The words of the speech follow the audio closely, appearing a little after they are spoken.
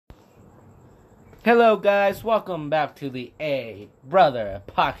Hello guys, welcome back to the A Brother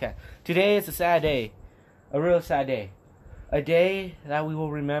podcast. Today is a sad day, a real sad day. A day that we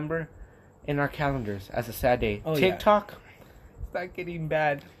will remember in our calendars as a sad day. TikTok, it's not getting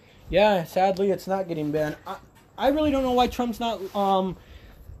banned. Yeah, sadly it's not getting banned. I really don't know why Trump's not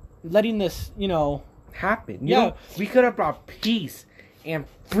letting this, happen. You know, we could have brought peace and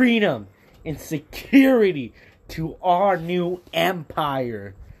freedom and security to our new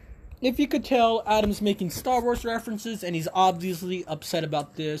empire. If you could tell, Adam's making Star Wars references, and he's obviously upset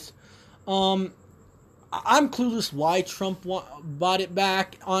about this. I'm clueless why Trump bought it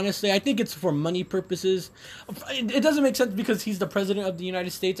back, honestly. I think it's for money purposes. It doesn't make sense because he's the president of the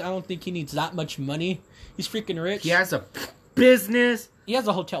United States. I don't think he needs that much money. He's freaking rich. He has a business. He has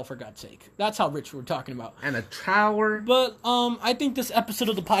a hotel, for God's sake. That's how rich we're talking about. And a tower. But I think this episode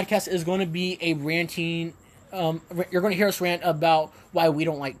of the podcast is going to be a ranting... you're going to hear us rant about why we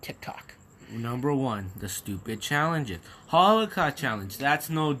don't like TikTok. Number one, the stupid challenges. Holocaust challenge, that's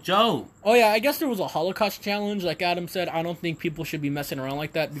no joke. Oh yeah, I guess there was a Holocaust challenge, like Adam said. I don't think people should be messing around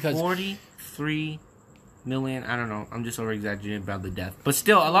like that because 43 million, I don't know, I'm just over-exaggerating about the death. But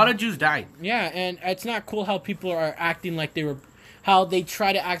still, a lot of Jews died. Yeah, and it's not cool how people are acting like how they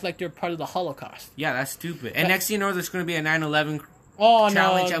try to act like they're part of the Holocaust. Yeah, that's stupid. And next thing you know, there's going to be a 9/11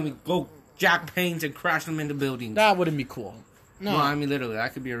 challenge and we go jack planes and crash them into buildings. That wouldn't be cool. No, I mean literally,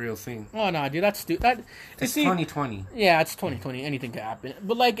 that could be a real thing. Oh no, dude, that's stupid. It's 2020. Yeah, it's 2020. Anything could happen.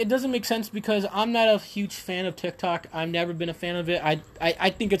 But it doesn't make sense because I'm not a huge fan of TikTok. I've never been a fan of it. I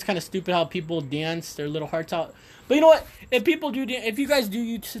think it's kind of stupid how people dance their little hearts out. But you know what? If you guys do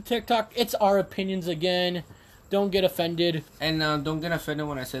use TikTok, it's our opinions again. Don't get offended. And don't get offended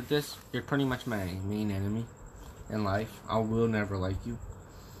when I said this. You're pretty much my main enemy in life. I will never like you.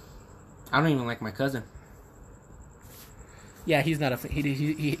 I don't even like my cousin. Yeah, he's not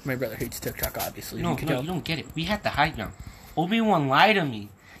he my brother hates TikTok, obviously. No, you don't get it. We had the high ground. Obi-Wan lied to me.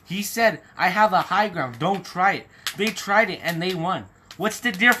 He said, I have a high ground. Don't try it. They tried it, and they won. What's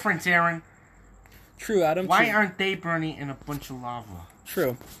the difference, Aaron? True, Adam. Why aren't they burning in a bunch of lava?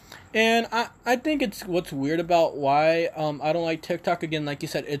 True. And I think it's what's weird about why I don't like TikTok. Again, like you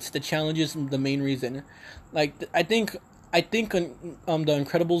said, it's the challenges the main reason. Like, I think The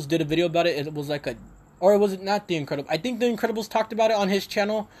Incredibles did a video about it. It was like or was it not The Incredibles? I think The Incredibles talked about it on his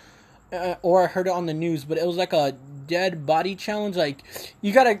channel, or I heard it on the news. But it was like a dead body challenge. Like,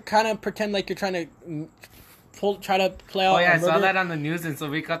 you gotta kind of pretend like you're trying to try to play out. Oh yeah, I saw that on the news, and so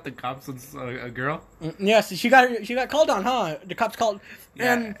we got the cops and a girl. Yes, she got called on, huh? The cops called.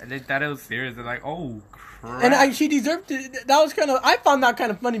 Yeah, and they thought it was serious. They're like, oh. Crap. And she deserved it. That was I found that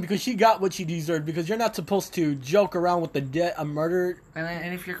kind of funny because she got what she deserved, because you're not supposed to joke around with a murder.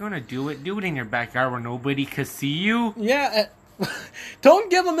 And if you're going to do it in your backyard where nobody can see you. Yeah.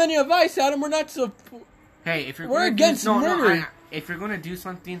 Don't give them any advice, Adam. We're not so... Hey, if you're we're against murder. If you're going to do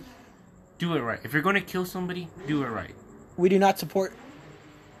something, do it right. If you're going to kill somebody, do it right. We do not support...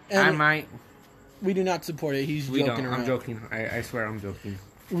 I might. We do not support it. He's joking around. I'm joking. I swear I'm joking.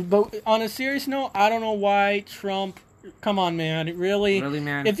 But on a serious note, I don't know why Trump... Come on, man. Really? Really,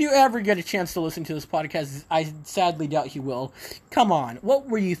 man? If you ever get a chance to listen to this podcast, I sadly doubt he will. Come on. What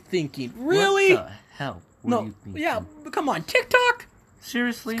were you thinking? Really? What the hell were you thinking? Yeah, but come on. TikTok?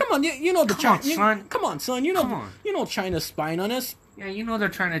 Seriously? Come on. You know the China... Come on, son. You know China's spying on us. Yeah, you know they're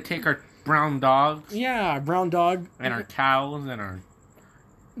trying to take our brown dogs. Yeah, brown dog. And our cows and our...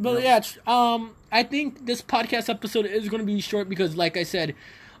 But yeah, I think this podcast episode is going to be short because, like I said...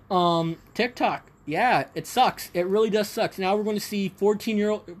 TikTok, yeah, it sucks. It really does suck. Now we're going to see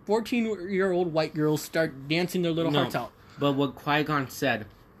 14-year-old white girls start dancing their little hearts out. But what Qui-Gon said,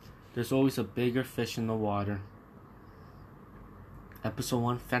 there's always a bigger fish in the water. Episode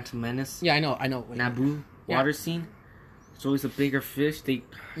 1, Phantom Menace. Yeah, I know. Naboo, water scene. There's always a bigger fish.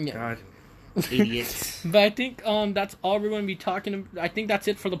 God, idiots. But I think that's all we're going to be talking about. I think that's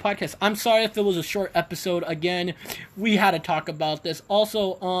it for the podcast. I'm sorry if it was a short episode. Again, we had to talk about this.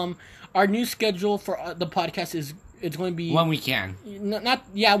 Also, our new schedule for the podcast is going to be when we can.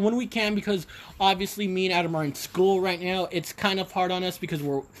 When we can, because obviously me and Adam are in school right now. It's kind of hard on us because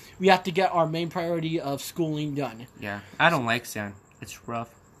we have to get our main priority of schooling done. Yeah, I don't like sand. It's rough,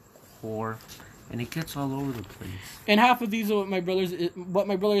 and it gets all over the place. And half of these are what my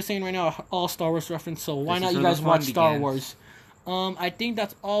brother is saying right now are all Star Wars reference, so why not you guys watch Star Wars? I think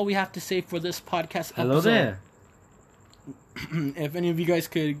that's all we have to say for this podcast episode. Hello there. If any of you guys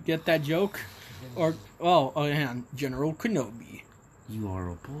could get that joke. General Kenobi. You are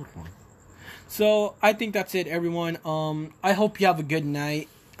a bold one. So, I think that's it, everyone. I hope you have a good night.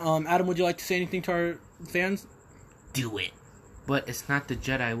 Adam, would you like to say anything to our fans? Do it. But it's not the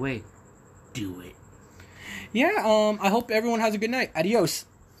Jedi way. do it. Yeah, I hope everyone has a good night. Adios.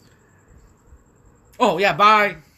 Oh, yeah, bye.